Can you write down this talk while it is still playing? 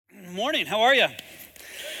morning. How are you?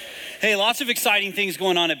 Hey, lots of exciting things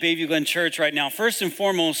going on at Bayview Glen Church right now. First and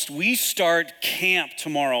foremost, we start camp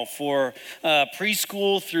tomorrow for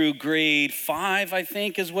preschool through grade 5, I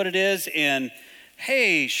think is what it is. And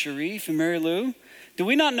hey, Sharif and Mary Lou, did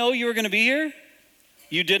we not know you were going to be here?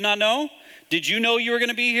 You did not know? Did you know you were going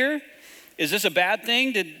to be here? Is this a bad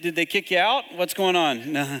thing? Did they kick you out? What's going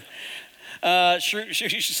on? No.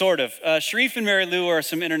 Sort of. Sharif and Mary Lou are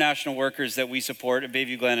some international workers that we support at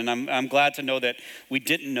Bayview Glen, and I'm glad to know that we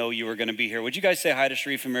didn't know you were going to be here. Would you guys say hi to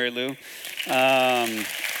Sharif and Mary Lou?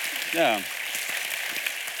 Yeah.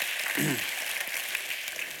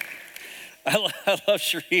 I love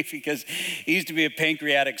Sharif because he used to be a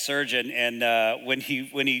pancreatic surgeon, and when he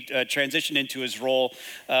transitioned into his role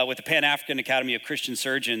with the Pan-African Academy of Christian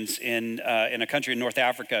Surgeons in a country in North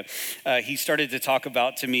Africa, he started to talk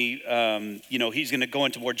about to me, he's going to go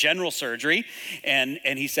into more general surgery, and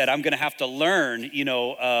he said, I'm going to have to learn,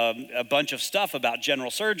 a bunch of stuff about general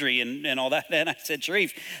surgery and all that. And I said,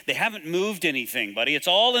 Sharif, they haven't moved anything, buddy. It's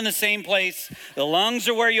all in the same place. The lungs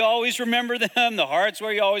are where you always remember them. The heart's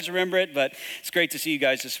where you always remember it, but it's great to see you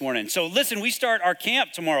guys this morning. So listen, we start our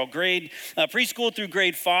camp tomorrow, preschool through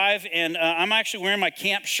grade 5, and I'm actually wearing my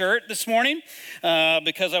camp shirt this morning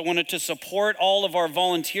because I wanted to support all of our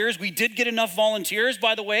volunteers. We did get enough volunteers,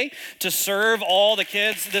 by the way, to serve all the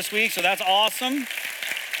kids this week, so that's awesome.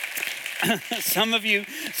 Some of you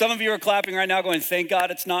are clapping right now going, thank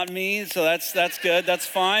God it's not me. So that's good. That's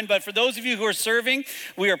fine. But for those of you who are serving,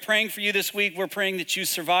 we are praying for you this week. We're praying that you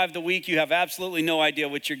survive the week. You have absolutely no idea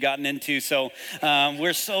what you're gotten into. So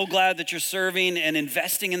we're so glad that you're serving and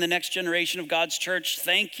investing in the next generation of God's church.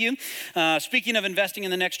 Thank you. Speaking of investing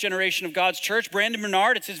in the next generation of God's church, Brandon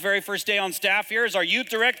Bernard, it's his very first day on staff here as our youth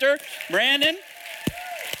director. Brandon.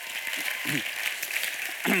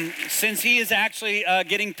 Since he is actually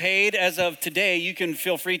getting paid as of today, you can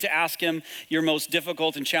feel free to ask him your most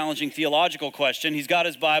difficult and challenging theological question. He's got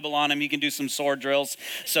his Bible on him. He can do some sword drills.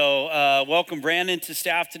 So welcome Brandon to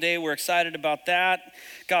staff today. We're excited about that.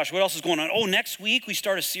 Gosh, what else is going on? Oh, next week we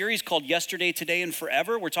start a series called Yesterday, Today, and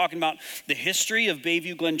Forever. We're talking about the history of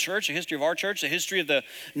Bayview Glen Church, the history of our church, the history of the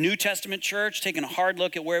New Testament church, taking a hard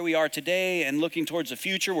look at where we are today and looking towards the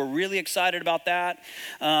future. We're really excited about that.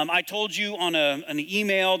 I told you on an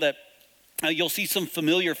email that you'll see some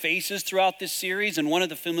familiar faces throughout this series, and one of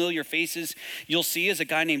the familiar faces you'll see is a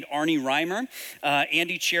guy named Arnie Reimer.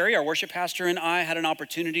 Andy Cherry, our worship pastor, and I had an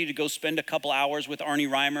opportunity to go spend a couple hours with Arnie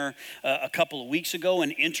Reimer a couple of weeks ago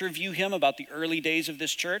and interview him about the early days of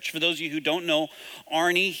this church. For those of you who don't know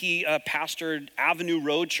Arnie, he pastored Avenue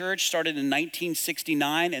Road Church, started in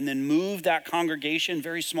 1969, and then moved that congregation,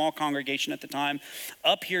 very small congregation at the time,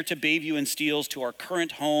 up here to Bayview and Steeles, to our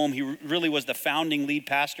current home. He really was the founding lead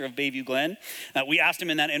pastor of Bayview Glen. We asked him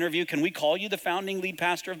in that interview, can we call you the founding lead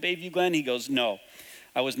pastor of Bayview Glen? He goes, no,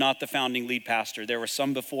 I was not the founding lead pastor. There were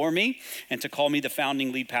some before me, and to call me the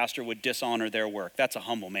founding lead pastor would dishonor their work. That's a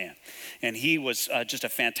humble man. And he was just a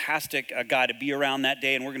fantastic guy to be around that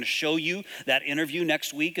day, and we're going to show you that interview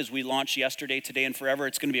next week as we launch Yesterday, Today, and Forever.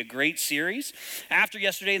 It's going to be a great series. After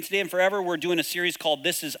Yesterday and Today and Forever, we're doing a series called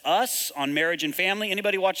This Is Us on marriage and family.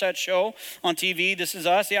 Anybody watch that show on TV, This Is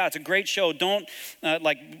Us? Yeah, it's a great show. Don't,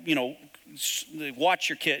 watch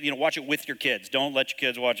your kid, watch it with your kids. Don't let your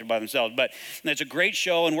kids watch it by themselves. But it's a great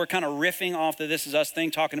show, and we're kind of riffing off the This Is Us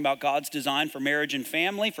thing, talking about God's design for marriage and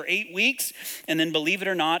family for 8 weeks. And then, believe it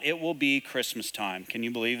or not, it will be Christmas time. Can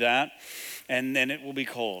you believe that? And then it will be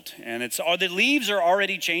cold. And the leaves are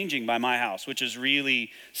already changing by my house, which is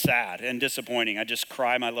really sad and disappointing. I just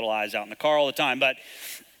cry my little eyes out in the car all the time.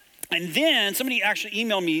 And then somebody actually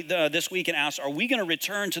emailed me this week and asked, are we going to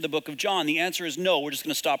return to the book of John? The answer is no. We're just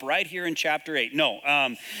going to stop right here in chapter 8. No,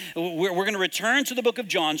 we're going to return to the book of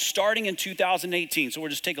John starting in 2018. So we'll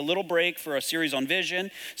just take a little break for a series on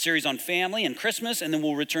vision, series on family and Christmas, and then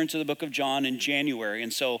we'll return to the book of John in January.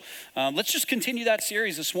 And so let's just continue that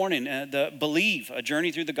series this morning, the Believe, a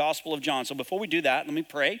journey through the Gospel of John. So before we do that, let me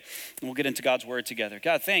pray, and we'll get into God's word together.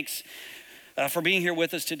 God, thanks for being here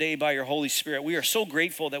with us today by your Holy Spirit. We are so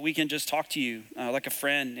grateful that we can just talk to you like a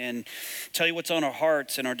friend and tell you what's on our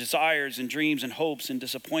hearts and our desires and dreams and hopes and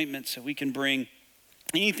disappointments, so we can bring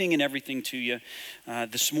anything and everything to you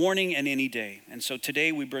this morning and any day. And so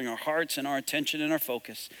today we bring our hearts and our attention and our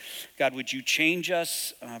focus. God, would you change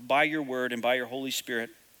us by your word and by your Holy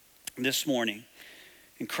Spirit this morning?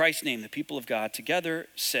 In Christ's name, the people of God together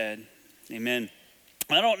said, amen.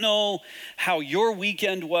 I don't know how your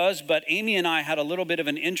weekend was, but Amy and I had a little bit of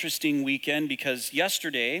an interesting weekend because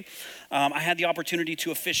yesterday I had the opportunity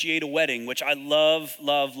to officiate a wedding, which I love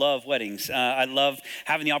weddings. I love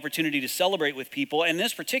having the opportunity to celebrate with people. In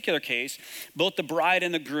this particular case, both the bride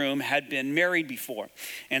and the groom had been married before.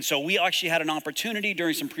 And so we actually had an opportunity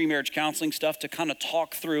during some pre-marriage counseling stuff to kind of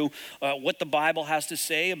talk through what the Bible has to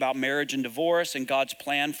say about marriage and divorce and God's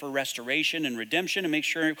plan for restoration and redemption, and make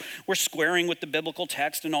sure we're squaring with the biblical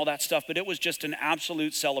text and all that stuff. But it was just an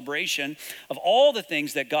absolute celebration of all the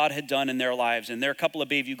things that God had done in their lives. And there are a couple of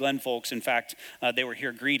Bayview Glen folks. In fact, they were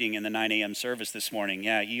here greeting in the 9 a.m. service this morning.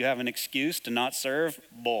 Yeah, you have an excuse to not serve?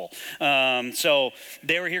 Bull. So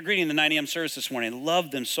they were here greeting the 9 a.m. service this morning.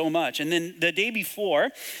 Loved them so much. And then the day before,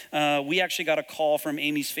 we actually got a call from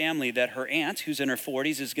Amy's family that her aunt, who's in her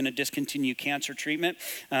 40s, is going to discontinue cancer treatment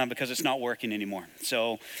because it's not working anymore.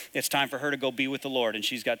 So it's time for her to go be with the Lord. And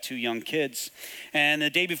she's got 2 young kids. And the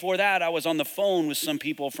day before that, I was on the phone with some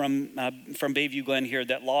people from Bayview Glen here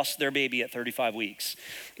that lost their baby at 35 weeks.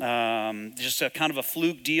 Just a kind of a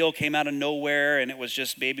fluke deal, came out of nowhere, and it was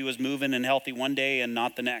just baby was moving and healthy one day and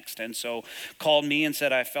not the next. And so called me and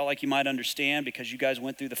said, I felt like you might understand because you guys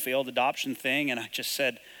went through the failed adoption thing. And I just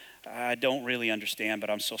said, I don't really understand, but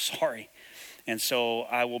I'm so sorry. And so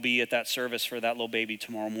I will be at that service for that little baby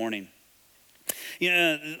tomorrow morning. You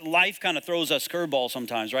know, life kind of throws us curveballs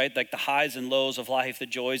sometimes, right? Like the highs and lows of life, the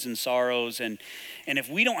joys and sorrows. And if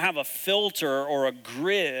we don't have a filter or a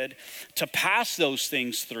grid to pass those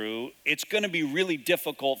things through, it's going to be really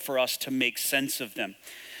difficult for us to make sense of them.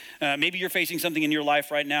 Maybe you're facing something in your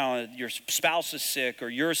life right now. Your spouse is sick, or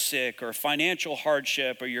you're sick, or financial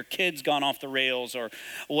hardship, or your kid's gone off the rails, or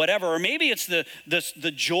whatever. Or maybe it's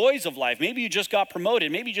the joys of life. Maybe you just got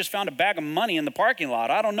promoted. Maybe you just found a bag of money in the parking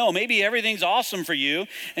lot. I don't know. Maybe everything's awesome for you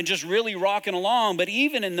and just really rocking along. But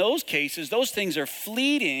even in those cases, those things are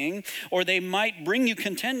fleeting, or they might bring you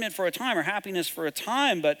contentment for a time or happiness for a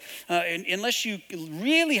time. But unless you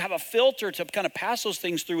really have a filter to kind of pass those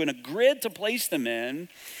things through and a grid to place them in,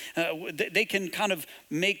 they can kind of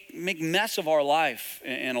make mess of our life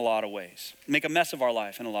in a lot of ways. Make a mess of our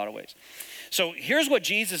life in a lot of ways. So here's what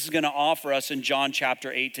Jesus is going to offer us in John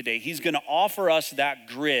chapter 8 today. He's going to offer us that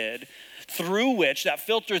grid through which, that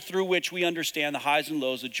filter through which we understand the highs and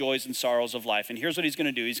lows, the joys and sorrows of life. And here's what he's going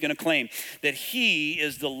to do. He's going to claim that he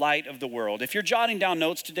is the light of the world. If you're jotting down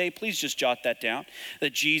notes today, please just jot that down,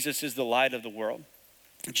 that Jesus is the light of the world.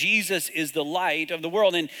 Jesus is the light of the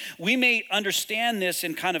world. And we may understand this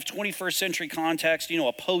in kind of 21st century context, you know,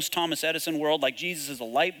 a post-Thomas Edison world, like Jesus is a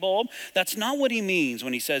light bulb. That's not what he means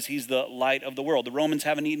when he says he's the light of the world. The Romans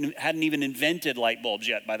hadn't even invented light bulbs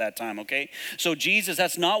yet by that time, okay? So Jesus,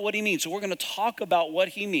 that's not what he means. So we're going to talk about what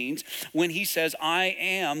he means when he says, I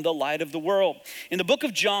am the light of the world. In the book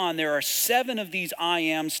of John, there are 7 of these I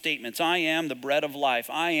am statements. I am the bread of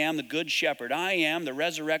life. I am the good shepherd. I am the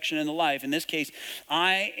resurrection and the life. In this case,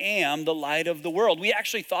 I am the light of the world. We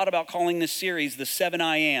actually thought about calling this series the 7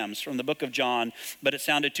 I Ams from the book of John, but it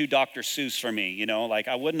sounded too Dr. Seuss for me, you know, like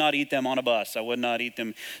I would not eat them on a bus. I would not eat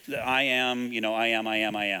them. I am, you know, I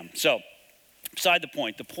am. So, beside the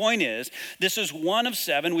point. The point is, this is one of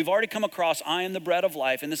 7. We've already come across I am the bread of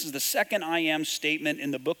life, and this is the second I am statement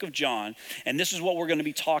in the book of John, and this is what we're going to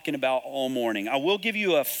be talking about all morning. I will give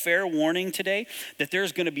you a fair warning today that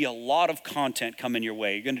there's going to be a lot of content coming your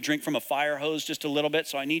way. You're going to drink from a fire hose just a little bit,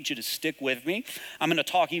 so I need you to stick with me. I'm going to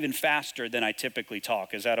talk even faster than I typically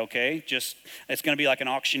talk. Is that okay? It's going to be like an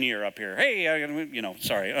auctioneer up here. Hey,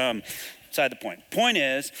 sorry. Beside the point. Point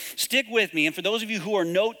is, stick with me. And for those of you who are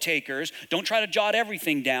note takers, don't try to jot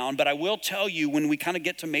everything down, but I will tell you when we kind of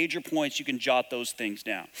get to major points, you can jot those things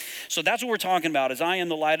down. So that's what we're talking about, is I am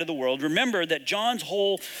the light of the world. Remember that John's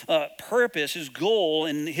whole purpose, his goal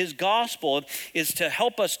in his gospel is to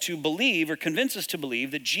help us to believe or convince us to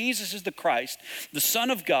believe that Jesus is the Christ, the Son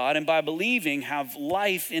of God, and by believing have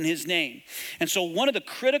life in his name. And so one of the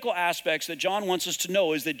critical aspects that John wants us to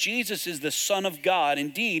know is that Jesus is the Son of God.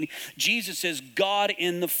 Indeed, Jesus is God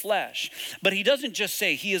in the flesh. But he doesn't just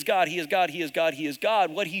say he is God, he is God, he is God, he is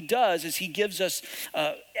God. What he does is he gives us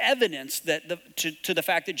evidence that to the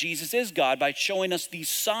fact that Jesus is God by showing us these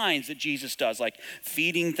signs that Jesus does, like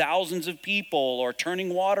feeding thousands of people or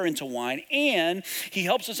turning water into wine. And he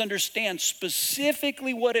helps us understand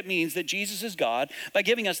specifically what it means that Jesus is God by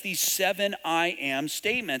giving us these 7 I am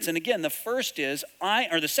statements. And again, the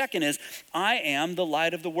second is, I am the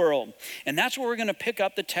light of the world. And that's where we're going to pick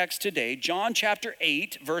up the text today. today, John chapter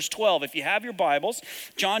 8, verse 12. If you have your Bibles,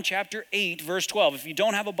 John chapter 8, verse 12. If you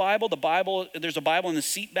don't have a Bible, there's a Bible in the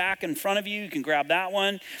seat back in front of you. You can grab that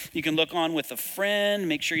one. You can look on with a friend.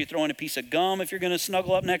 Make sure you throw in a piece of gum if you're going to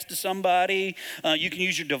snuggle up next to somebody. You can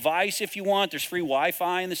use your device if you want. There's free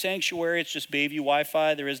Wi-Fi in the sanctuary. It's just Bayview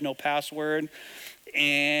Wi-Fi. There is no password.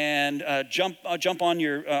 And jump on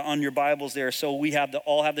your Bibles there, so we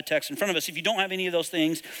all have the text in front of us. If you don't have any of those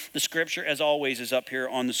things, the scripture, as always, is up here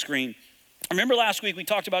on the screen. Remember last week we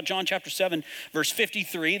talked about John chapter 7, verse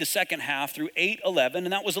 53, the second half, through 8:11,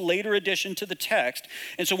 and that was a later addition to the text.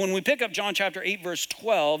 And so when we pick up John chapter 8, verse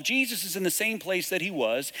 12, Jesus is in the same place that he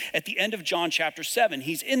was at the end of John chapter 7.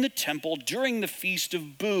 He's in the temple during the Feast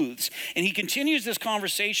of Booths, and he continues this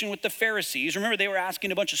conversation with the Pharisees. Remember, they were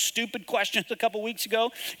asking a bunch of stupid questions a couple weeks ago.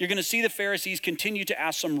 You're going to see the Pharisees continue to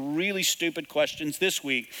ask some really stupid questions this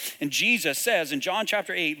week. And Jesus says in John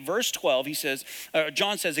chapter 8, verse 12,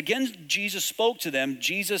 John says, again, Jesus spoke to them.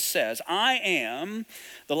 Jesus says, I am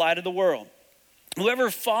the light of the world. Whoever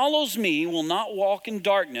follows me will not walk in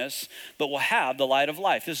darkness, but will have the light of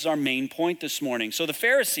life. This is our main point this morning. So the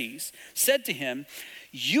Pharisees said to him,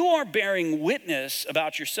 you are bearing witness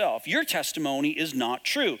about yourself. Your testimony is not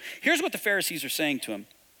true. Here's what the Pharisees are saying to him.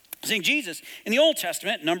 Saying, Jesus, in the Old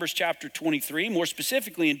Testament, Numbers chapter 23, more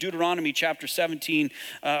specifically in Deuteronomy chapter 17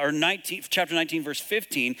 or 19, chapter 19, verse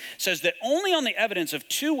 15, says that only on the evidence of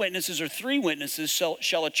 2 witnesses or 3 witnesses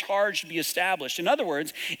shall a charge be established. In other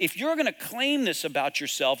words, if you're going to claim this about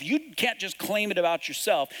yourself, you can't just claim it about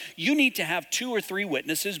yourself. You need to have 2 or 3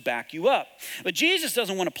 witnesses back you up. But Jesus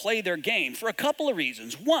doesn't want to play their game for a couple of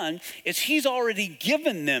reasons. One is he's already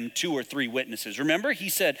given them 2 or 3 witnesses. Remember, he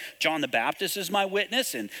said, John the Baptist is my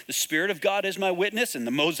witness, and the Spirit of God is my witness, and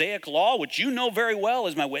the Mosaic law, which you know very well,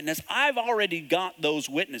 is my witness. I've already got those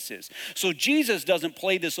witnesses. So Jesus doesn't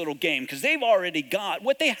play this little game because they've already got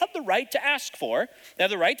what they have the right to ask for. They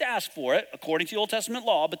have the right to ask for it according to the Old Testament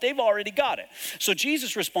law, but they've already got it. So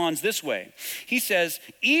Jesus responds this way. He says,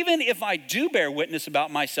 even if I do bear witness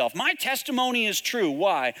about myself, my testimony is true.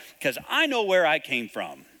 Why? Because I know where I came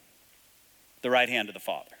from, the right hand of the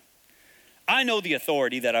Father. I know the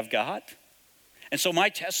authority that I've got. And so my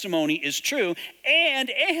testimony is true,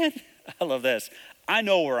 and I love this, I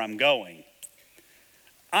know where I'm going.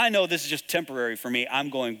 I know this is just temporary for me. I'm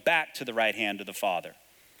going back to the right hand of the Father.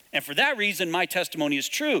 And for that reason, my testimony is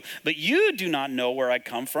true, but you do not know where I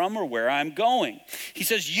come from or where I'm going. He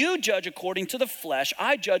says, you judge according to the flesh.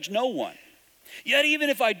 I judge no one. Yet even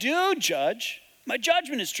if I do judge, my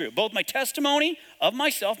judgment is true. Both my testimony of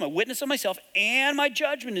myself, my witness of myself, and my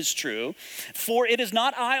judgment is true. For it is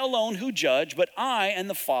not I alone who judge, but I and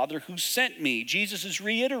the Father who sent me. Jesus is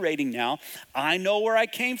reiterating now, I know where I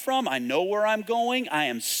came from. I know where I'm going. I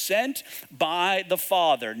am sent by the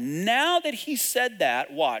Father. Now that he said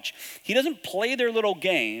that, watch, he doesn't play their little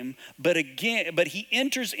game, but he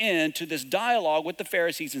enters into this dialogue with the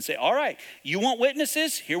Pharisees and say, all right, you want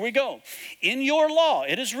witnesses? Here we go. In your law,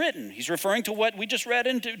 it is written, he's referring to what we just read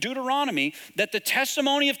in Deuteronomy, that the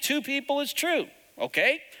testimony of 2 people is true.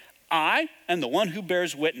 Okay? I am the one who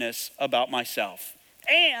bears witness about myself.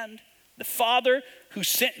 And the Father who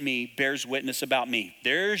sent me bears witness about me.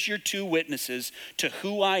 There's your 2 witnesses to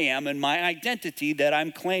who I am and my identity that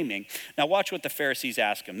I'm claiming. Now watch what the Pharisees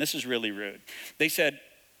ask him. This is really rude. They said,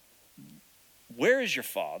 where is your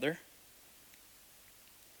Father?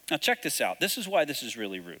 Now check this out. This is why this is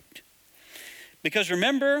really rude. Because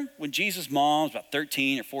remember when Jesus' mom was about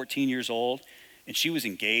 13 or 14 years old and she was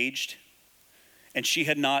engaged and she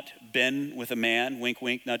had not been with a man, wink,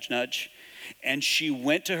 wink, nudge, nudge, and she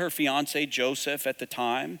went to her fiance Joseph at the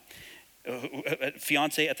time,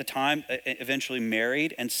 eventually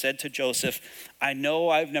married, and said to Joseph, I know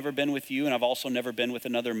I've never been with you and I've also never been with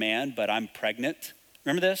another man, but I'm pregnant.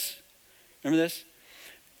 Remember this? Remember this?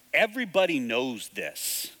 Everybody knows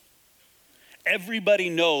this.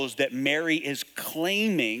 Everybody knows that Mary is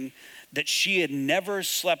claiming that she had never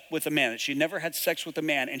slept with a man, that she never had sex with a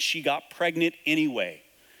man, and she got pregnant anyway.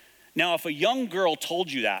 Now, if a young girl told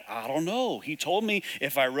you that, I don't know. He told me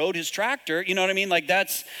if I rode his tractor, you know what I mean? Like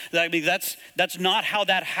that's not how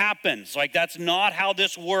that happens. Like that's not how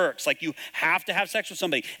this works. Like you have to have sex with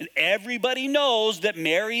somebody. And everybody knows that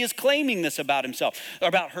Mary is claiming this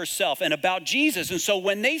about herself and about Jesus. And so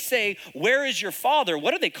when they say, where is your Father?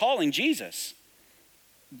 What are they calling Jesus?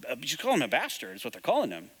 You call him a bastard is what they're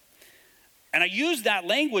calling him. And I use that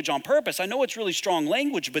language on purpose. I know it's really strong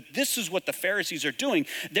language, but this is what the Pharisees are doing.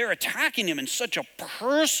 They're attacking him in such a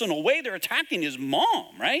personal way. They're attacking his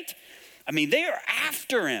mom, right? I mean, they are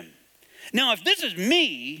after him. Now, if this is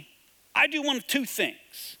me, I do one of 2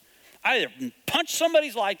 things. I either punch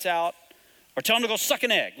somebody's lights out or tell him to go suck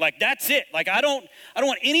an egg. Like, that's it. Like, I don't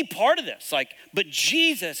want any part of this. Like, but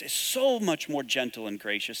Jesus is so much more gentle and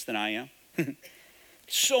gracious than I am.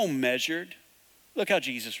 So measured. Look how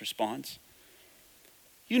Jesus responds.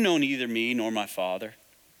 You know neither me nor my Father.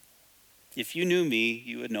 If you knew me,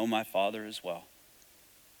 you would know my Father as well.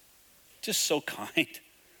 Just so kind.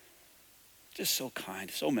 Just so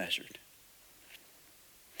kind, so measured.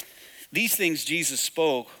 These things Jesus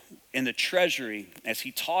spoke in the treasury as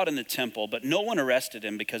he taught in the temple, but no one arrested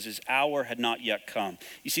him because his hour had not yet come.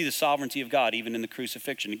 You see the sovereignty of God even in the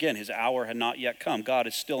crucifixion. Again, his hour had not yet come. God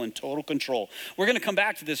is still in total control. We're going to come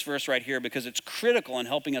back to this verse right here because it's critical in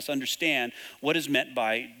helping us understand what is meant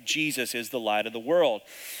by Jesus is the light of the world.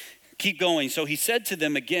 Keep going. So he said to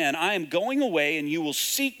them again, I am going away and you will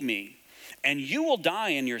seek me, and you will die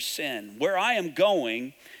in your sin. Where I am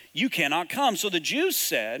going, you cannot come. So the Jews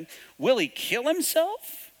said, will he kill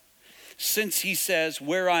himself? Since he says,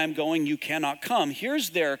 where I am going, you cannot come. Here's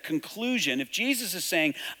their conclusion. If Jesus is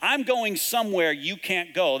saying, I'm going somewhere you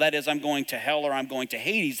can't go, that is, I'm going to hell or I'm going to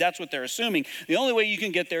Hades, that's what they're assuming. The only way you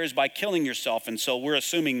can get there is by killing yourself, and so we're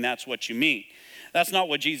assuming that's what you mean. That's not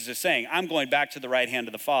what Jesus is saying. I'm going back to the right hand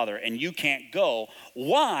of the Father, and you can't go.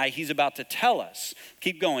 Why? He's about to tell us.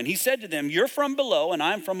 Keep going. He said to them, you're from below, and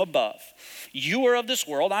I'm from above. You are of this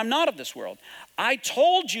world. I'm not of this world. I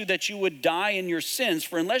told you that you would die in your sins,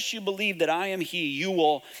 for unless you believe that I am he, you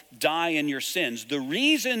will die in your sins. The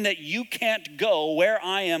reason that you can't go where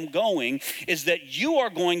I am going is that you are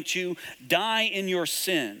going to die in your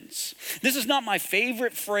sins. This is not my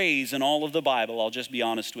favorite phrase in all of the Bible, I'll just be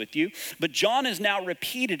honest with you, but John has now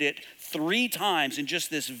repeated it 3 times in just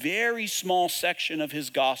this very small section of his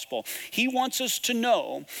gospel. He wants us to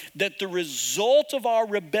know that the result of our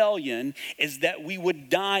rebellion is that we would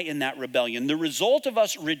die in that rebellion. The result of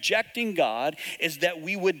us rejecting God is that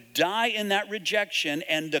we would die in that rejection,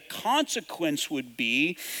 and the consequence would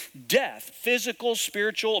be death. Physical,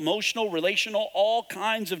 spiritual, emotional, relational, all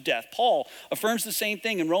kinds of death. Paul affirms the same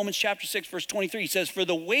thing in Romans chapter 6, verse 23. He says, for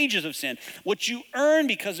the wages of sin, what you earn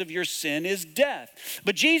because of your sin is death.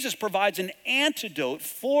 But Jesus provides an antidote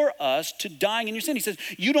for us to dying in your sin. He says,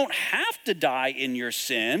 you don't have to die in your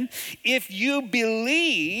sin if you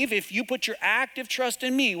believe, if you put your active trust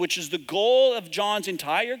in me, which is the goal of John's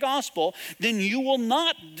entire gospel, then you will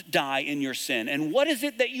not die in your sin. And what is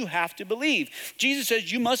it that you have to believe? Jesus says,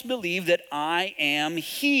 you must believe that I am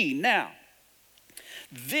he. Now,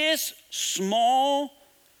 this small,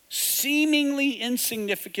 seemingly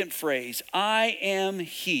insignificant phrase, I am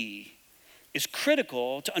he, is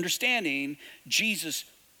critical to understanding Jesus'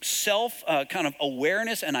 self kind of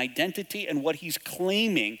awareness and identity and what he's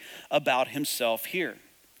claiming about himself here.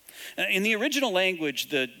 In the original language,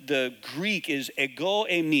 the Greek is ego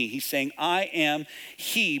eimi. He's saying, I am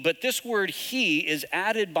he. But this word he is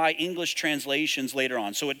added by English translations later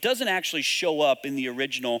on. So it doesn't actually show up in the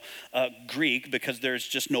original Greek because there's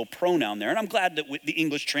just no pronoun there. And I'm glad that the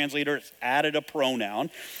English translator has added a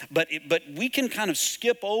pronoun. But we can kind of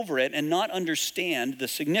skip over it and not understand the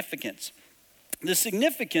significance. The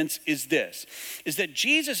significance is this, is that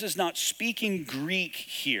Jesus is not speaking Greek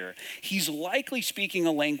here. He's likely speaking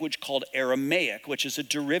a language called Aramaic, which is a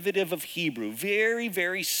derivative of Hebrew, very,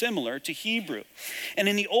 very similar to Hebrew. And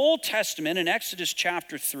in the Old Testament, in Exodus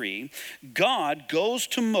chapter 3, God goes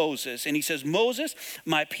to Moses and he says, Moses,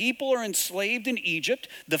 my people are enslaved in Egypt.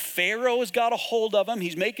 The Pharaoh has got a hold of them.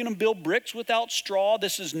 He's making them build bricks without straw.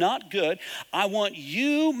 This is not good. I want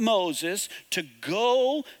you, Moses, to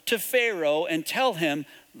go to Pharaoh and tell him,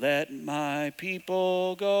 let my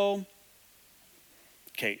people go.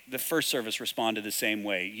 Okay, the first service responded the same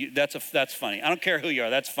way. That's funny. I don't care who you are,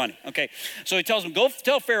 that's funny. Okay, so he tells him, go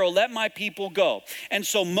tell Pharaoh, let my people go. And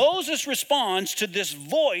so Moses responds to this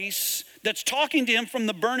voice that's talking to him from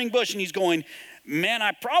the burning bush, and he's going, man,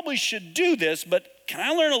 I probably should do this, but can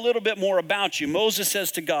I learn a little bit more about you? Moses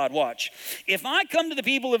says to God, watch, if I come to the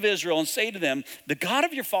people of Israel and say to them, the God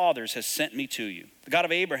of your fathers has sent me to you, the God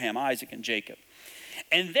of Abraham, Isaac, and Jacob,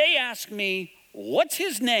 and they ask me, what's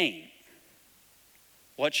his name?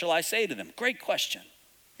 What shall I say to them? Great question.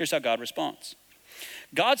 Here's how God responds.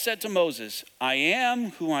 God said to Moses, I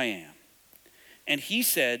am who I am. And he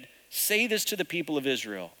said, say this to the people of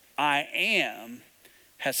Israel, I am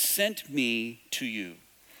has sent me to you.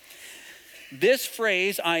 This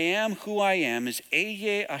phrase, I am who I am, is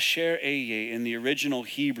Ehyeh Asher Ehyeh in the original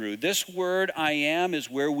Hebrew. This word, I am,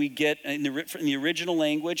 is where we get, in the original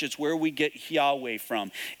language, it's where we get Yahweh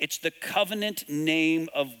from. It's the covenant name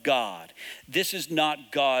of God. This is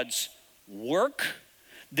not God's work.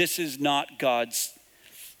 This is not God's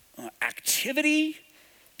activity.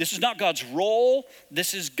 This is not God's role.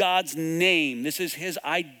 This is God's name. This is his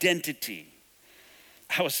identity.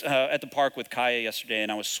 I was at the park with Kaya yesterday,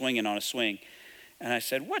 and I was swinging on a swing. And I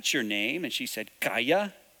said, "What's your name?" And she said,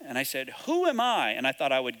 "Kaya." And I said, "Who am I?" And I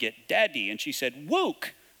thought I would get Daddy. And she said,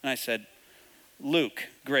 "Wook." And I said, "Luke,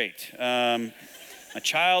 great. A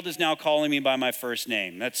child is now calling me by my first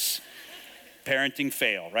name. That's parenting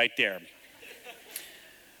fail right there."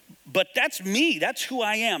 But that's me. That's who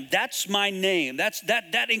I am. That's my name.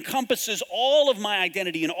 That encompasses all of my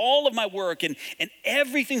identity and all of my work and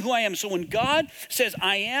everything who I am. So when God says,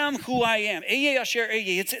 "I am who I am," Eye Asher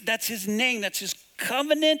Eye, that's his name. That's his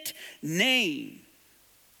covenant name.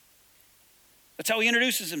 That's how he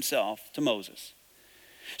introduces himself to Moses.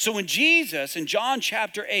 So when Jesus in John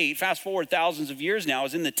chapter 8, fast forward thousands of years now,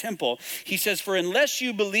 is in the temple, he says, "For unless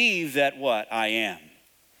you believe that" what? "I am."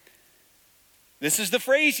 This is the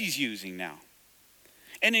phrase he's using now.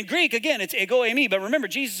 And in Greek, again, it's ego eimi. But remember,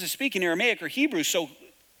 Jesus is speaking Aramaic or Hebrew. So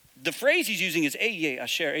the phrase he's using is Eye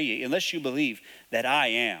Asher Eye, unless you believe that I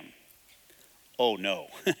am. Oh no.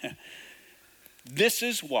 This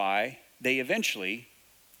is why they eventually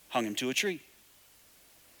hung him to a tree.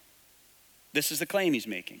 This is the claim he's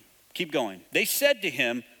making. Keep going. They said to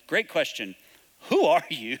him, great question, "Who are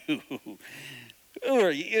you?" Who are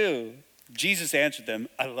you? Jesus answered them.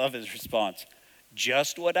 I love his response.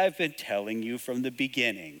 "Just what I've been telling you from the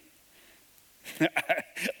beginning."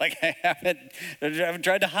 Like I haven't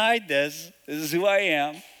tried to hide this. This is who I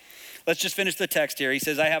am. Let's just finish the text here. He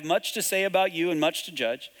says, "I have much to say about you and much to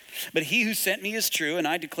judge, but he who sent me is true, and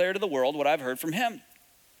I declare to the world what I've heard from him."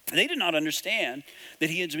 They did not understand that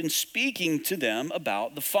he had been speaking to them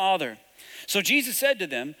about the Father. So Jesus said to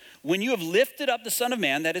them, "When you have lifted up the Son of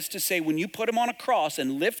Man," that is to say, when you put him on a cross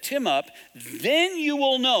and lift him up, "then you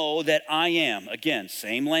will know that I am," again,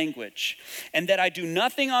 same language, "and that I do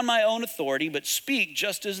nothing on my own authority, but speak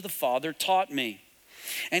just as the Father taught me.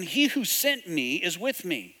 And he who sent me is with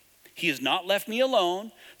me. He has not left me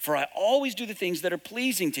alone, for I always do the things that are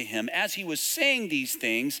pleasing to him." As he was saying these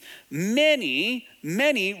things, many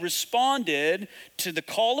responded to the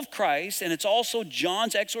call of Christ, and it's also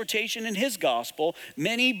John's exhortation in his gospel.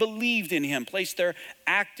 Many believed in him, placed their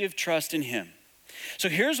active trust in him. So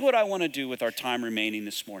here's what I want to do with our time remaining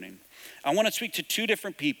this morning. I want to speak to two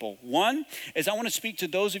different people. One is I want to speak to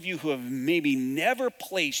those of you who have maybe never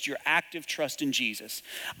placed your active trust in Jesus.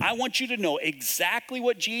 I want you to know exactly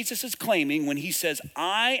what Jesus is claiming when he says,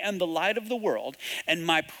 "I am the light of the world." And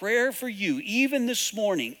my prayer for you, even this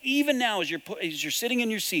morning, even now as you're sitting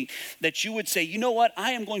in your seat, that you would say, "You know what?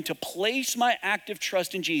 I am going to place my active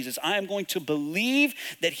trust in Jesus. I am going to believe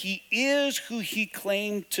that he is who he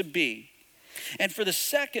claimed to be." And for the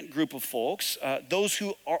second group of folks, those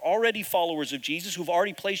who are already followers of Jesus, who've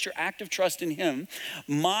already placed your active trust in him,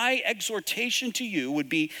 my exhortation to you would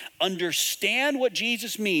be understand what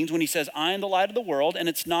Jesus means when he says, "I am the light of the world," and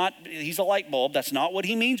it's not, he's a light bulb. That's not what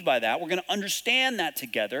he means by that. We're going to understand that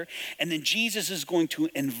together. And then Jesus is going to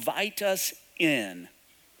invite us in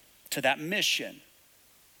to that mission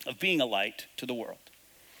of being a light to the world.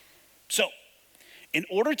 So, in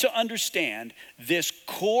order to understand this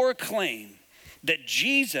core claim that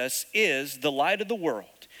Jesus is the light of the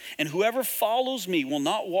world, and whoever follows me will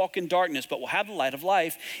not walk in darkness, but will have the light of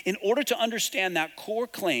life. In order to understand that core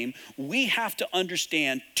claim, we have to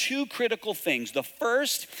understand two critical things. The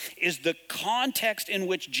first is the context in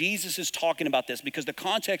which Jesus is talking about this, because the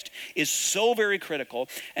context is so very critical.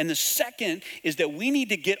 And the second is that we need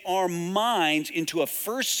to get our minds into a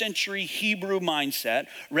first century Hebrew mindset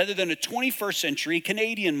rather than a 21st century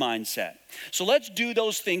Canadian mindset. So let's do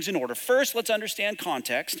those things in order. First, let's understand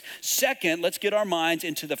context. Second, let's get our minds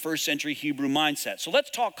into the first century Hebrew mindset. So let's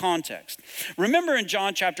talk context. Remember in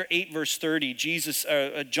John chapter 8, verse 30,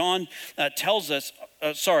 John tells us,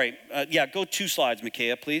 go 2 slides,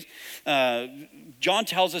 Micaiah, please. John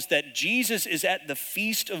tells us that Jesus is at the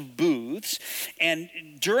Feast of Booths, and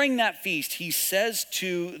during that feast, he says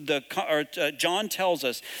John tells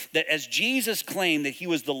us that as Jesus claimed that he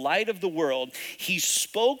was the light of the world, he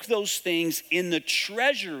spoke those things in the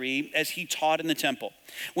treasury as he taught in the temple.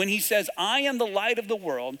 When he says, "I am the light of the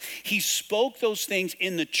world," he spoke those things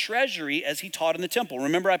in the treasury as he taught in the temple.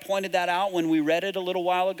 Remember, I pointed that out when we read it a little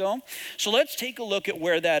while ago? So let's take a look at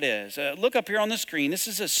where that is. Look up here on the screen. This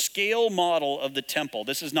is a scale model of the temple.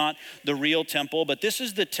 This is not the real temple, but this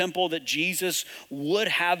is the temple that Jesus would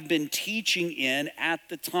have been teaching in at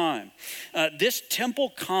the time. This temple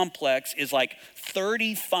complex is like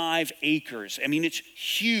 35 acres. I mean, it's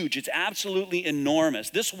huge. It's absolutely enormous.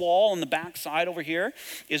 This wall on the back side over here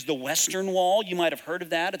is the Western Wall. You might have heard of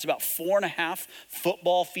that. It's about 4.5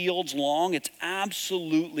 football fields long. It's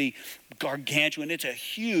absolutely gargantuan. It's a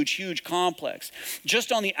huge, huge complex.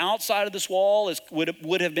 Just on the outside of this wall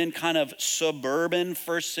would have been kind of suburban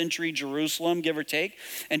first century Jerusalem, give or take.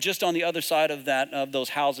 And just on the other side of those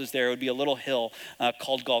houses there would be a little hill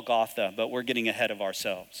called Golgotha, but we're getting ahead of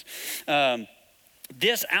ourselves.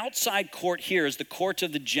 This outside court here is the court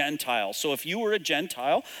of the Gentiles. So if you were a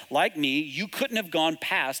Gentile like me, you couldn't have gone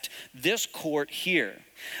past this court here.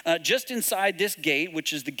 Just inside this gate,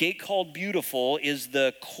 which is the gate called Beautiful, is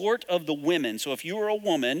the court of the women. So if you were a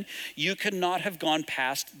woman, you could not have gone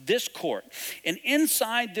past this court. And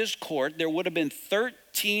inside this court, there would have been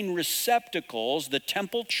 13 receptacles, the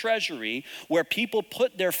temple treasury, where people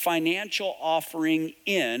put their financial offering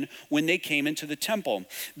in when they came into the temple.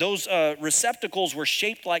 Those receptacles were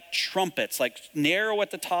shaped like trumpets, like narrow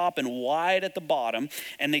at the top and wide at the bottom.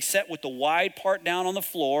 And they set with the wide part down on the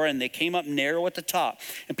floor, and they came up narrow at the top.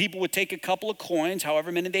 And people would take a couple of coins,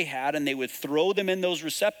 however many they had, and they would throw them in those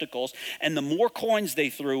receptacles. And the more coins they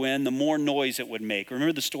threw in, the more noise it would make.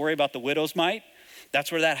 Remember the story about the widow's mite?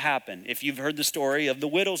 That's where that happened, if you've heard the story of the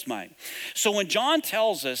widow's mite. So when John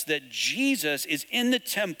tells us that Jesus is in the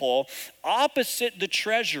temple opposite the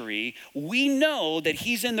treasury, we know that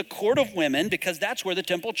he's in the court of women because that's where the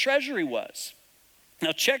temple treasury was.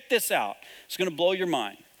 Now check this out. It's going to blow your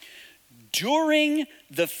mind. During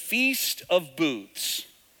the Feast of Booths,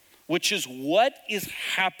 which is what is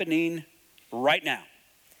happening right now.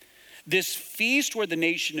 This feast where the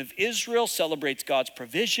nation of Israel celebrates God's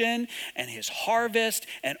provision and his harvest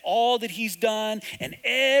and all that he's done, and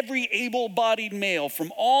every able-bodied male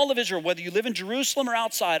from all of Israel, whether you live in Jerusalem or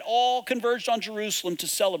outside, all converged on Jerusalem to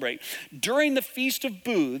celebrate. During the Feast of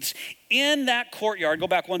Booths, in that courtyard, go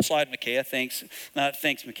back one slide, Micaiah, thanks.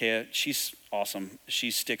 Thanks, Micaiah. She's awesome. She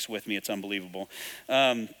sticks with me. It's unbelievable.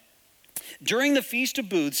 During the Feast of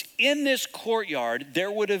Booths, in this courtyard,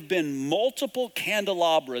 there would have been multiple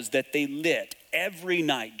candelabras that they lit every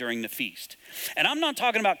night during the feast. And I'm not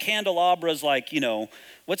talking about candelabras like,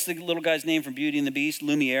 what's the little guy's name from Beauty and the Beast?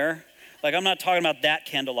 Lumiere? Like, I'm not talking about that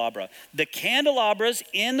candelabra. The candelabras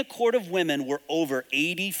in the court of women were over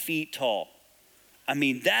 80 feet tall. I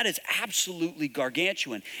mean, that is absolutely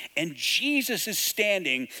gargantuan. And Jesus is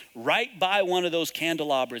standing right by one of those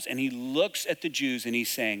candelabras, and he looks at the Jews and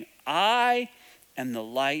he's saying, I am the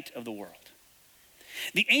light of the world.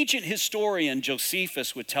 The ancient historian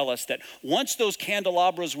Josephus would tell us that once those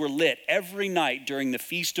candelabras were lit every night during the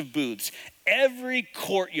Feast of Booths, every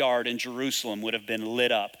courtyard in Jerusalem would have been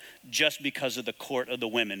lit up just because of the court of the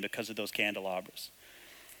women, because of those candelabras.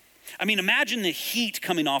 I mean, imagine the heat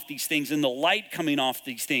coming off these things and the light coming off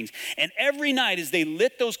these things. And every night as they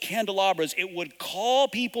lit those candelabras, it would call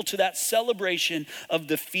people to that celebration of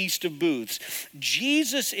the Feast of Booths.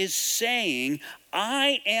 Jesus is saying,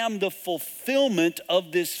 I am the fulfillment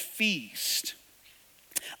of this feast.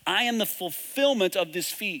 I am the fulfillment of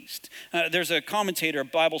this feast. There's a commentator, a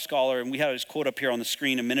Bible scholar, and we had his quote up here on the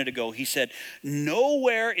screen a minute ago. He said,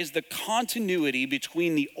 nowhere is the continuity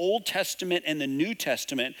between the Old Testament and the New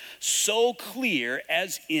Testament so clear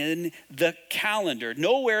as in the calendar.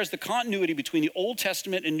 Nowhere is the continuity between the Old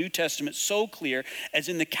Testament and New Testament so clear as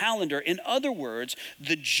in the calendar. In other words,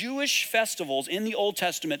 the Jewish festivals in the Old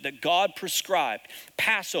Testament that God prescribed,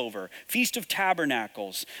 Passover, Feast of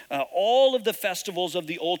Tabernacles, all of the festivals of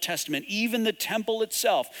the Old Testament, even the temple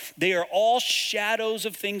itself, they are all shadows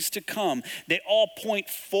of things to come. They all point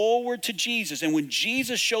forward to Jesus. And when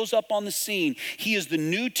Jesus shows up on the scene, he is the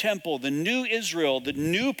new temple, the new Israel, the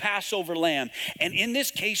new Passover lamb. And in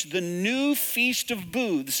this case, the new Feast of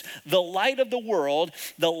Booths, the light of the world,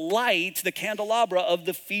 the light, the candelabra of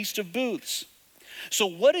the Feast of Booths. So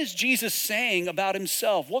what is Jesus saying about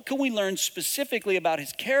himself? What can we learn specifically about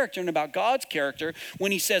his character and about God's character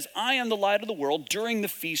when he says, I am the light of the world during the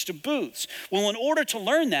Feast of Booths? Well, in order to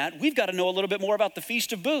learn that, we've got to know a little bit more about the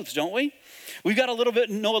Feast of Booths, don't we? We've got to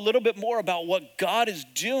know a little bit more about what God is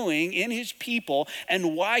doing in his people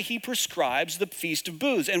and why he prescribes the Feast of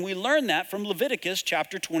Booths. And we learn that from Leviticus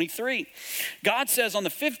chapter 23. God says on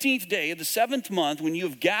the 15th day of the 7th month, when you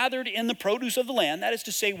have gathered in the produce of the land, that is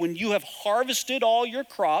to say, when you have harvested all your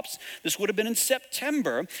crops, this would have been in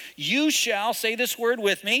September, you shall, say this word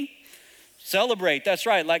with me, celebrate. That's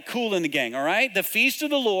right, like Kool in the Gang, all right? The feast of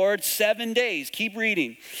the Lord, 7 days. Keep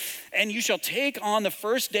reading. And you shall take on the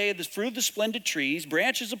first day of the fruit of the splendid trees,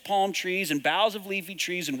 branches of palm trees and boughs of leafy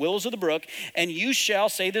trees and willows of the brook. And you shall,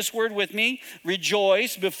 say this word with me,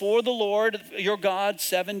 rejoice before the Lord your God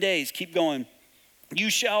 7 days. Keep going. You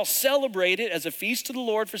shall celebrate it as a feast to the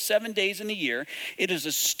Lord for 7 days in a year. It is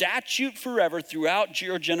a statute forever throughout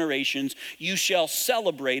your generations. You shall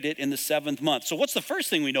celebrate it in the 7th month. So what's the first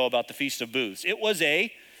thing we know about the Feast of Booths? It was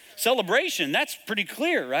a celebration. That's pretty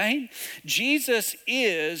clear, right? Jesus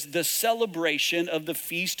is the celebration of the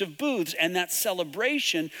Feast of Booths, and that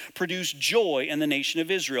celebration produced joy in the nation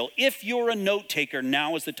of Israel. If you're a note taker,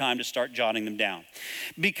 now is the time to start jotting them down,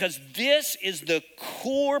 because this is the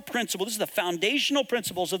core principle. This is the foundational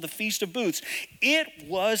principles of the Feast of Booths. It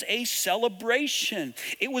was a celebration.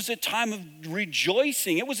 It was a time of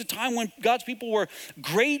rejoicing. It was a time when God's people were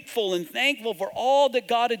grateful and thankful for all that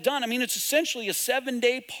God had done. I mean, it's essentially a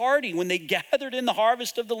 7-day party when they gathered in the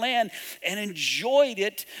harvest of the land and enjoyed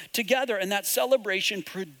it together. And that celebration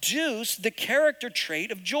produced the character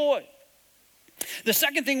trait of joy. The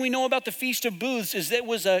second thing we know about the Feast of Booths is that it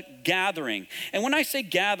was a gathering. And when I say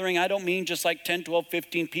gathering, I don't mean just like 10, 12,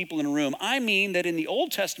 15 people in a room. I mean that in the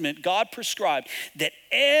Old Testament, God prescribed that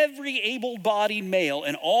every able-bodied male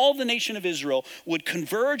in all the nation of Israel would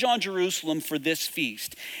converge on Jerusalem for this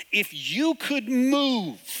feast. If you could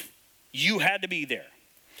move, you had to be there.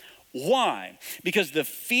 Why? Because the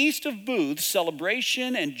Feast of Booths,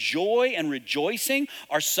 celebration and joy and rejoicing,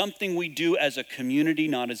 are something we do as a community,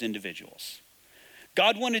 not as individuals.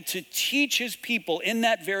 God wanted to teach his people in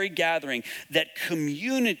that very gathering that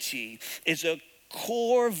community is a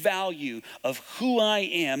core value of who I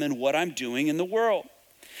am and what I'm doing in the world.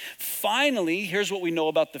 Finally, here's what we know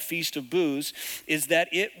about the Feast of Booths, is that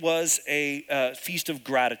it was a feast of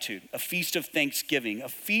gratitude, a feast of thanksgiving, a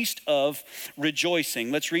feast of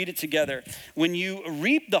rejoicing. Let's read it together. When you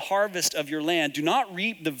reap the harvest of your land, do not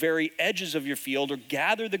reap the very edges of your field or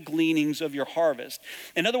gather the gleanings of your harvest.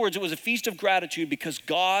 In other words, it was a feast of gratitude because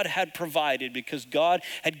God had provided, because God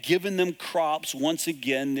had given them crops once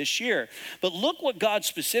again this year. But look what God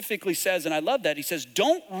specifically says, and I love that. He says,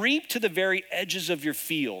 don't reap to the very edges of your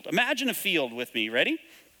field. Imagine a field with me, ready?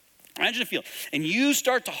 Imagine a field, and you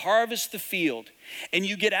start to harvest the field, and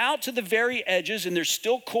you get out to the very edges, and there's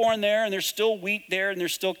still corn there, and there's still wheat there, and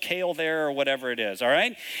there's still kale there, or whatever it is, all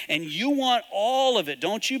right? And you want all of it,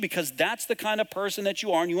 don't you? Because that's the kind of person that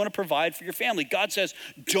you are, and you want to provide for your family. God says,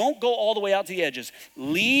 don't go all the way out to the edges.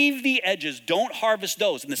 Leave the edges. Don't harvest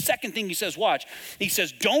those. And the second thing he says, watch, he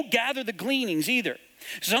says, don't gather the gleanings either.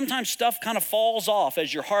 Sometimes stuff kind of falls off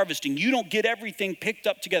as you're harvesting. You don't get everything picked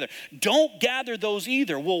up together. Don't gather those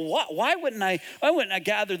either. Well, why wouldn't I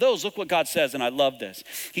gather those? Look what God says, and I love this.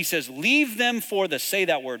 He says, leave them for the, say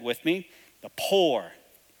that word with me, the poor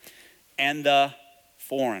and the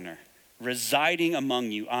foreigner residing among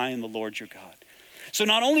you. I am the Lord your God. So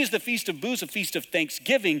not only is the Feast of Booths a feast of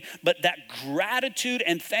thanksgiving, but that gratitude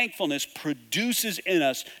and thankfulness produces in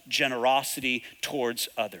us generosity towards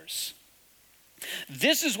others.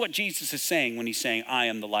 This is what Jesus is saying when he's saying, I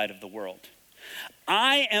am the light of the world.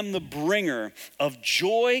 I am the bringer of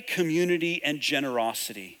joy, community, and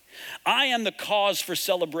generosity. I am the cause for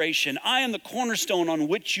celebration. I am the cornerstone on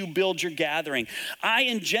which you build your gathering. I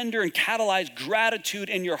engender and catalyze gratitude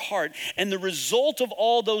in your heart. And the result of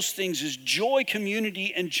all those things is joy,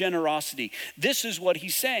 community, and generosity. This is what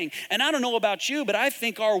he's saying. And I don't know about you, but I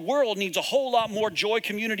think our world needs a whole lot more joy,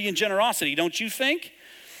 community, and generosity. Don't you think?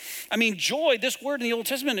 I mean, joy, this word in the Old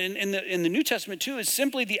Testament and in the New Testament too, is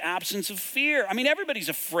simply the absence of fear. I mean, everybody's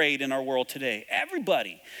afraid in our world today.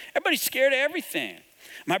 Everybody's scared of everything.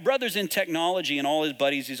 My brother's in technology, and all his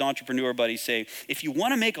buddies, his entrepreneur buddies, say, if you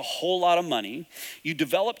want to make a whole lot of money, you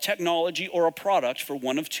develop technology or a product for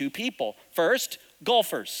one of two people. First,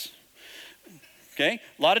 golfers. Okay,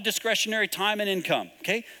 a lot of discretionary time and income.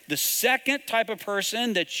 Okay, the second type of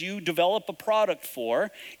person that you develop a product for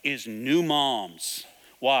is new moms.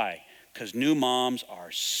 Why? Because new moms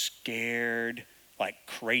are scared like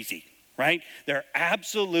crazy, right? They're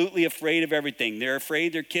absolutely afraid of everything. They're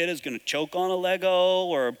afraid their kid is going to choke on a Lego,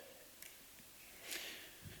 or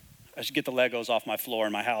I should get the Legos off my floor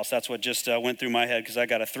in my house. That's what just went through my head because I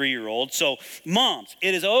got a 3-year-old. So moms,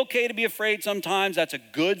 it is okay to be afraid sometimes. That's a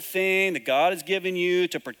good thing that God has given you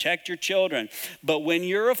to protect your children. But when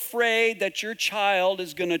you're afraid that your child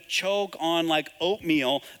is going to choke on like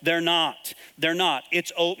oatmeal, they're not.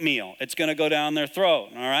 It's oatmeal. It's going to go down their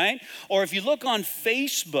throat, all right? Or if you look on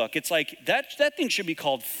Facebook, it's like that thing should be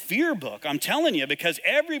called Fear Book. I'm telling you, because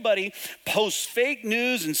everybody posts fake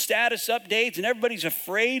news and status updates, and everybody's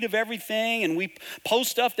afraid of everything, and we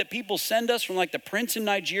post stuff that people send us from like the prince in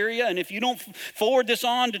Nigeria, and if you don't forward this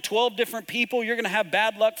on to 12 different people, you're going to have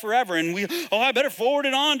bad luck forever. And I better forward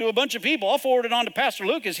it on to a bunch of people. I'll forward it on to Pastor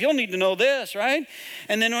Lucas. He'll need to know this, right?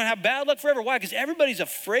 And then we'll have bad luck forever. Why? Because everybody's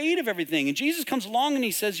afraid of everything. And Jesus comes along and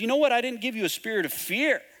he says, you know what? I didn't give you a spirit of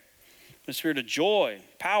fear. a spirit of joy,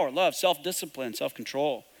 power, love, self-discipline,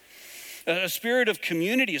 self-control. A spirit of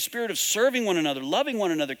community, a spirit of serving one another, loving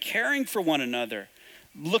one another, caring for one another,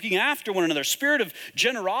 looking after one another. Spirit of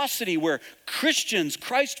generosity, where Christians,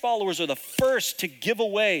 Christ followers, are the first to give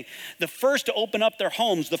away, the first to open up their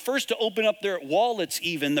homes, the first to open up their wallets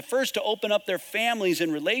even, the first to open up their families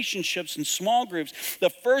and relationships and small groups, the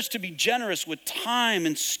first to be generous with time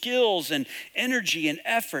and skills and energy and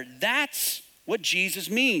effort. That's what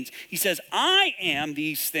Jesus means. He says, I am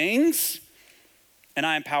these things, and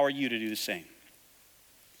I empower you to do the same.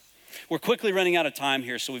 We're quickly running out of time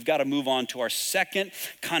here, so we've got to move on to our second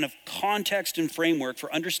kind of context and framework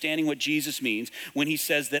for understanding what Jesus means when he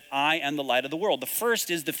says that I am the light of the world. The first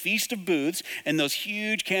is the Feast of Booths and those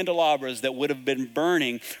huge candelabras that would have been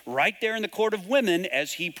burning right there in the Court of Women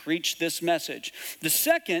as he preached this message. The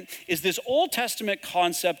second is this Old Testament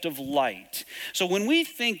concept of light. So when we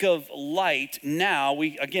think of light now,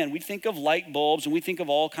 we think of light bulbs and we think of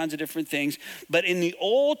all kinds of different things. But in the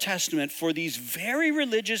Old Testament, for these very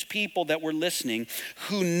religious people that were listening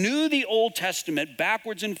who knew the Old Testament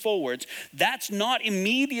backwards and forwards, that's not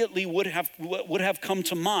immediately would have come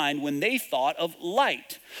to mind when they thought of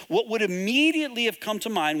light. What would immediately have come to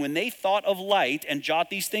mind when they thought of light, and jot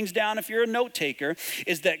these things down if you're a note taker,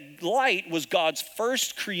 is that light was God's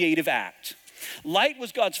first creative act. Light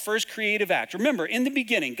was God's first creative act. Remember, in the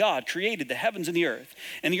beginning, God created the heavens and the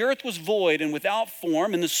earth was void and without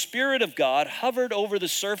form, and the Spirit of God hovered over the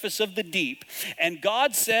surface of the deep. And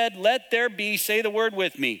God said, let there be, say the word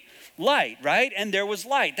with me, light, right? And there was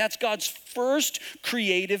light. That's God's first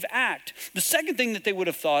creative act. The second thing that they would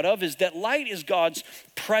have thought of is that light is God's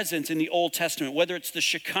presence in the Old Testament, whether it's the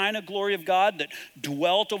Shekinah glory of God that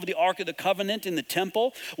dwelt over the Ark of the Covenant in the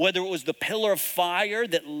temple, whether it was the pillar of fire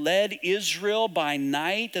that led Israel by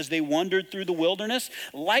night as they wandered through the wilderness.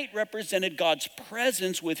 Light represented God's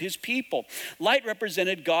presence with his people. Light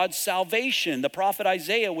represented God's salvation. The prophet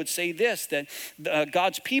Isaiah would say this, that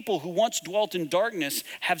God's people who once dwelt in darkness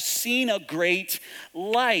have seen a great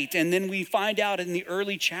light. And then we find out in the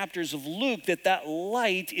early chapters of Luke that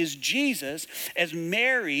light is Jesus, as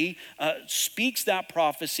Mary speaks that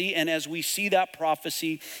prophecy and as we see that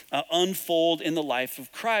prophecy unfold in the life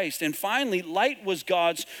of Christ. And finally, light was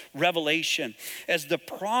God's revelation. As the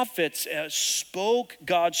prophets spoke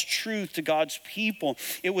God's truth to God's people,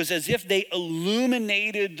 it was as if they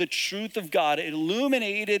illuminated the truth of God. It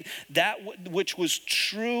illuminated that which was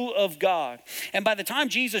true of God. And by the time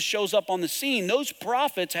Jesus shows up on the scene, those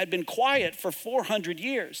prophets had been quiet for 400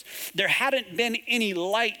 years. There hadn't been any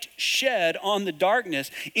light shed on the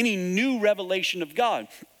darkness, any new revelation of God.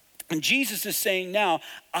 And Jesus is saying now,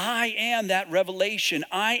 I am that revelation.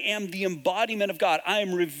 I am the embodiment of God. I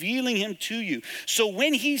am revealing him to you. So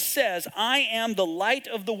when he says, I am the light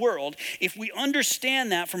of the world, if we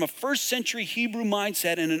understand that from a first century Hebrew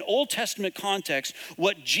mindset in an Old Testament context,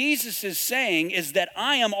 what Jesus is saying is that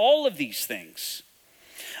I am all of these things.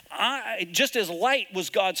 Just as light was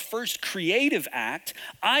God's first creative act,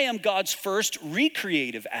 I am God's first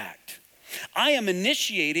recreative act. I am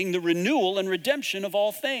initiating the renewal and redemption of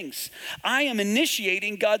all things. I am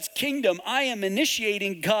initiating God's kingdom. I am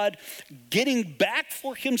initiating God getting back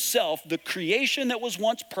for himself the creation that was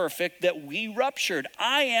once perfect that we ruptured.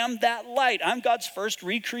 I am that light. I'm God's first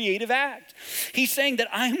recreative act. He's saying that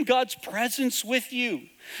I am God's presence with you.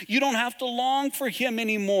 You don't have to long for him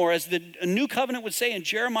anymore. As the New Covenant would say in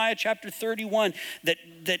Jeremiah chapter 31, that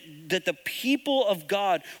the people of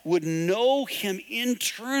God would know him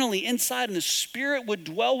internally, inside, and the Spirit would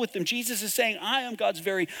dwell with them. Jesus is saying, I am God's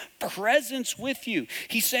very presence with you.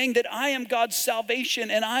 He's saying that I am God's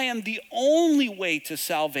salvation, and I am the only way to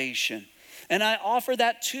salvation. And I offer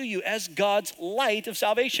that to you as God's light of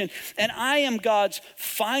salvation. And I am God's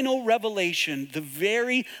final revelation, the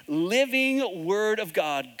very living word of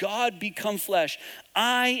God, God become flesh.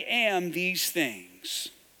 I am these things.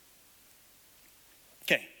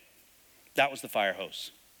 Okay, that was the fire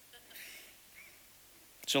hose.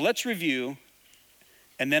 So let's review,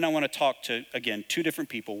 and then I want to talk to, again, two different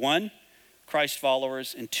people. One, Christ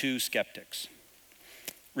followers, and two, skeptics.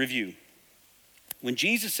 Review. When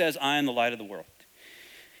Jesus says, I am the light of the world,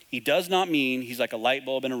 he does not mean he's like a light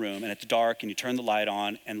bulb in a room and it's dark and you turn the light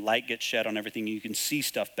on and light gets shed on everything and you can see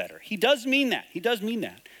stuff better. He does mean that. He does mean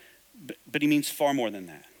that. But he means far more than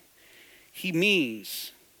that. He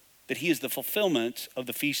means that he is the fulfillment of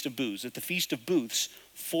the Feast of Booths, that the Feast of Booths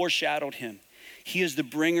foreshadowed him. He is the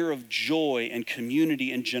bringer of joy and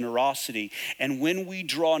community and generosity. And when we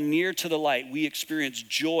draw near to the light, we experience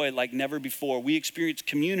joy like never before. We experience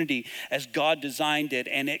community as God designed it,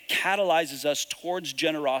 and it catalyzes us towards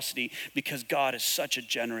generosity because God is such a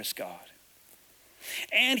generous God.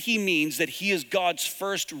 And he means that he is God's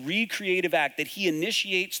first recreative act, that he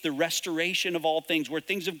initiates the restoration of all things. Where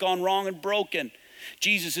things have gone wrong and broken,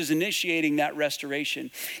 Jesus is initiating that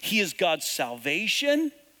restoration. He is God's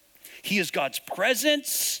salvation. He is God's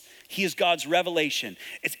presence. He is God's revelation.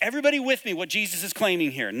 Is everybody with me what Jesus is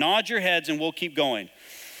claiming here? Nod your heads and we'll keep going.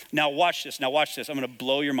 Now watch this. I'm going to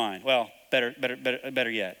blow your mind. Well, better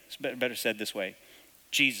yet. It's better said this way.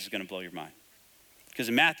 Jesus is going to blow your mind. Because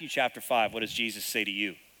in Matthew chapter 5, what does Jesus say to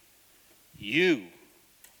you? You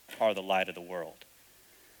are the light of the world.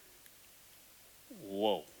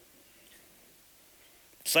 Whoa.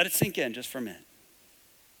 Just let it sink in just for a minute.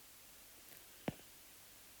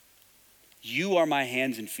 You are my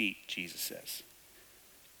hands and feet, Jesus says.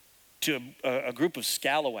 To a group of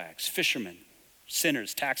scalawags, fishermen,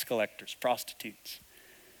 sinners, tax collectors, prostitutes,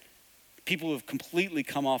 people who have completely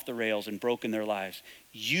come off the rails and broken their lives.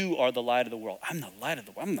 You are the light of the world. I'm not the light of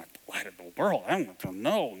the world. I don't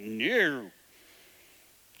know. No.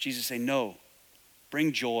 Jesus say, no,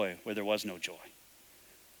 bring joy where there was no joy.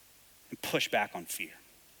 And push back on fear.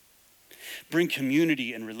 Bring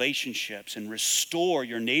community and relationships and restore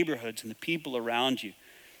your neighborhoods and the people around you.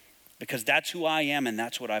 Because that's who I am and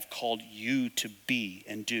that's what I've called you to be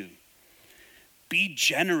and do. Be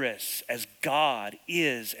generous as God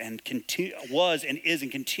is and was and is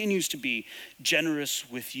and continues to be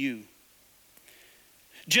generous with you.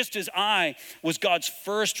 Just as I was God's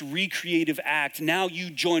first recreative act, now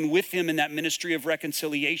you join with him in that ministry of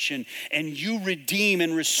reconciliation and you redeem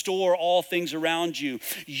and restore all things around you.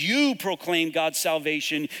 You proclaim God's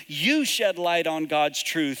salvation. You shed light on God's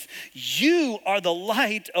truth. You are the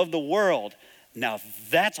light of the world. Now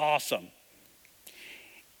that's awesome.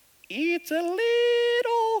 It's a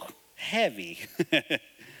little heavy,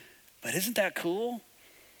 but isn't that cool?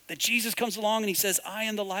 That Jesus comes along and he says, I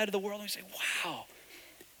am the light of the world. And we say, wow.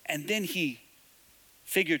 And then he,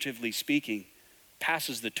 figuratively speaking,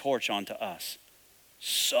 passes the torch on to us.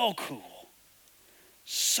 So cool.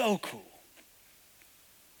 So cool.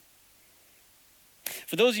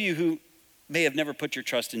 For those of you who may have never put your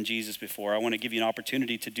trust in Jesus before, I want to give you an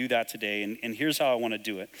opportunity to do that today. And here's how I want to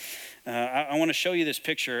do it. I want to show you this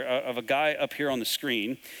picture of a guy up here on the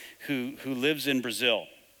screen who lives in Brazil.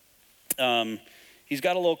 He's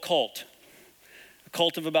got a little cult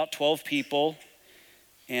of about 12 people.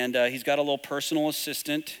 And he's got a little personal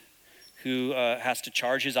assistant who has to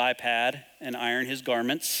charge his iPad and iron his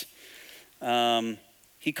garments.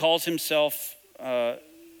 He calls himself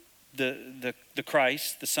the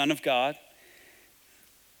Christ, the Son of God.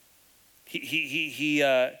 He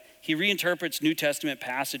reinterprets New Testament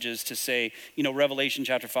passages to say, Revelation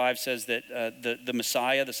chapter 5 says that the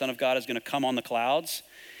Messiah, the Son of God, is going to come on the clouds.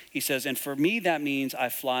 He says, and for me, that means I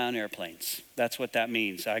fly on airplanes. That's what that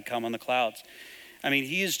means. I come on the clouds. I mean,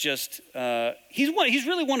 he is just, he's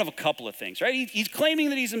really one of a couple of things, right? He's claiming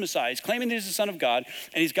that he's the Messiah. He's claiming that he's the Son of God.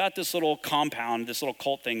 And he's got this little compound, this little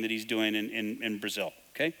cult thing that he's doing in Brazil,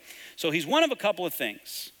 okay? So he's one of a couple of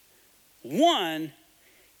things. One,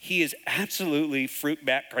 he is absolutely fruit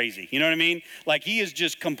bat crazy. You know what I mean? Like he is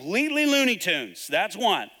just completely Looney Tunes. That's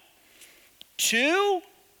one. Two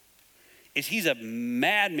is he's a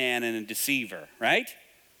madman and a deceiver, right?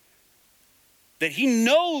 That he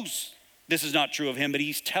knows this is not true of him, but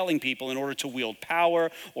he's telling people in order to wield power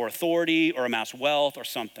or authority or amass wealth or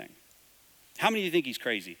something. How many of you think he's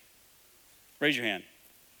crazy? Raise your hand.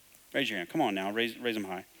 Raise your hand. Come on now, raise them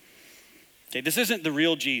high. Okay, this isn't the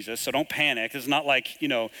real Jesus, so don't panic. It's not like, be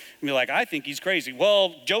like, I think he's crazy.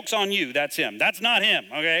 Well, joke's on you, that's him. That's not him,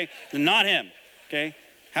 okay? Not him, okay?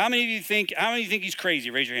 How many of you think he's crazy?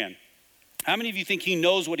 Raise your hand. How many of you think he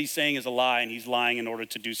knows what he's saying is a lie and he's lying in order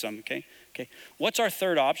to do something, okay? What's our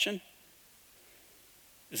third option?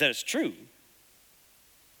 Is that it's true,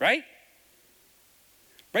 right?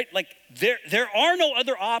 Right, like there are no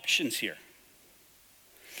other options here.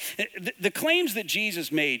 The claims that Jesus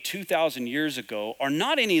made 2,000 years ago are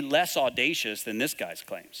not any less audacious than this guy's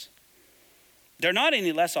claims. They're not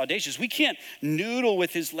any less audacious. We can't noodle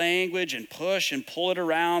with his language and push and pull it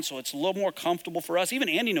around so it's a little more comfortable for us. Even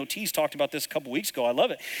Andy Notice talked about this a couple weeks ago. I love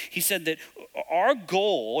it. He said that our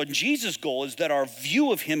goal, and Jesus' goal, is that our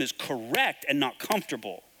view of him is correct and not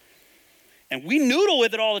comfortable. And we noodle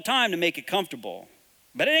with it all the time to make it comfortable,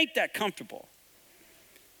 but it ain't that comfortable.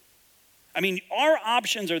 I mean, our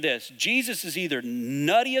options are this. Jesus is either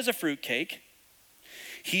nutty as a fruitcake.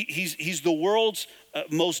 He's the world's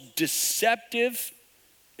most deceptive,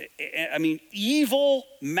 evil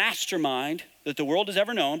mastermind that the world has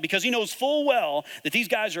ever known, because he knows full well that these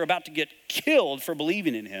guys are about to get killed for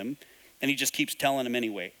believing in him, and he just keeps telling them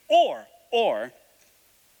anyway. Or,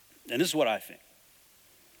 and this is what I think,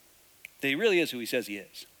 that he really is who he says he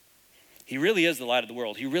is. He really is the light of the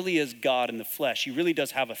world. He really is God in the flesh. He really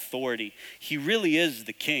does have authority. He really is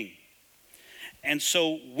the king. And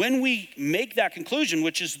so when we make that conclusion,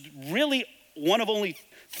 which is really one of only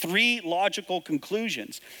 3 logical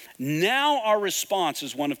conclusions, now our response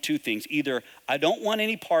is one of 2 things. Either I don't want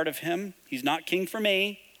any part of him, he's not king for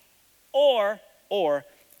me, or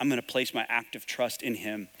I'm going to place my active trust in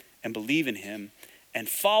him and believe in him and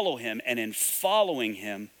follow him. And in following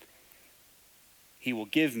him, he will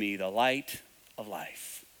give me the light of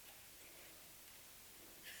life.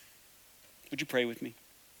 Would you pray with me?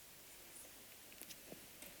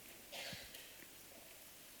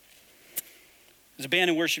 As a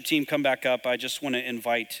band and worship team come back up, I just want to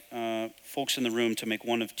invite folks in the room to make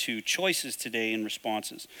one of 2 choices today in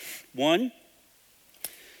responses. One,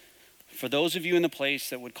 for those of you in the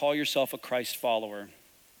place that would call yourself a Christ follower,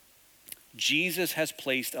 Jesus has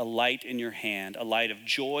placed a light in your hand, a light of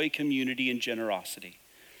joy, community, and generosity,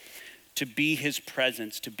 to be his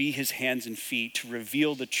presence, to be his hands and feet, to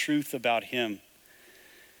reveal the truth about him,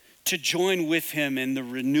 to join with him in the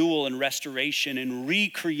renewal and restoration and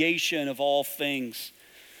recreation of all things.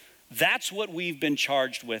 That's what we've been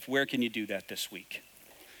charged with. Where can you do that this week?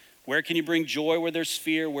 Where can you bring joy where there's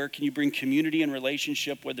fear? Where can you bring community and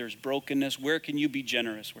relationship where there's brokenness? Where can you be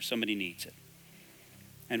generous where somebody needs it?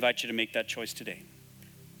 I invite you to make that choice today.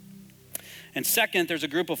 And second, there's a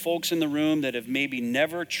group of folks in the room that have maybe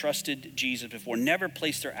never trusted Jesus before, never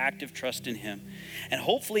placed their active trust in him. And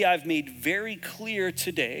hopefully I've made very clear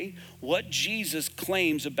today what Jesus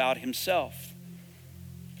claims about himself.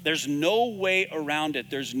 There's no way around it.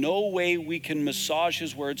 There's no way we can massage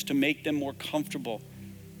his words to make them more comfortable.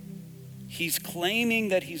 He's claiming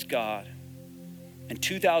that he's God. And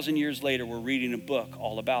 2,000 years later, we're reading a book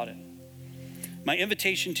all about it. My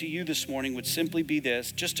invitation to you this morning would simply be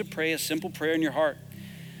this, just to pray a simple prayer in your heart.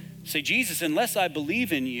 Say, Jesus, unless I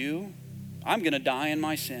believe in you, I'm going to die in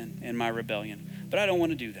my sin and my rebellion. But I don't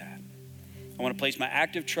want to do that. I want to place my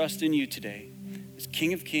active trust in you today as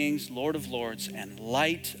King of Kings, Lord of Lords, and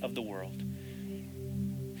light of the world.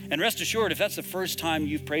 And rest assured, if that's the first time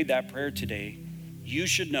you've prayed that prayer today, you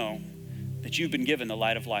should know that you've been given the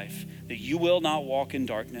light of life, that you will not walk in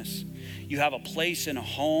darkness. You have a place and a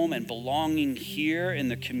home and belonging here in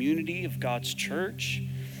the community of God's church.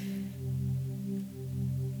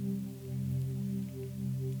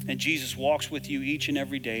 And Jesus walks with you each and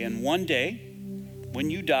every day. And one day, when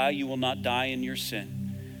you die, you will not die in your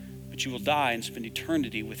sin, but you will die and spend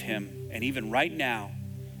eternity with him. And even right now,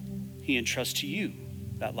 he entrusts to you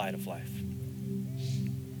that light of life.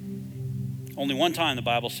 Only one time the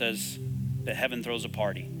Bible says that heaven throws a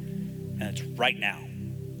party, and it's right now.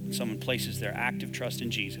 When someone places their active trust in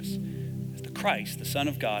Jesus as the Christ, the Son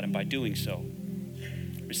of God, and by doing so,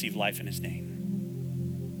 receive life in his name.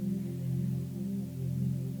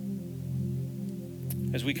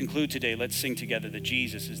 As we conclude today, let's sing together that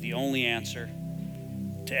Jesus is the only answer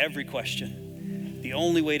to every question, the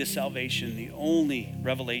only way to salvation, the only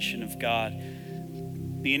revelation of God,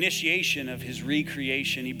 the initiation of his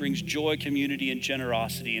recreation. He brings joy, community, and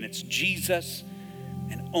generosity, and it's Jesus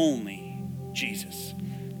and only Jesus.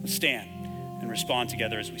 Let's stand and respond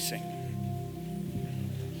together as we sing.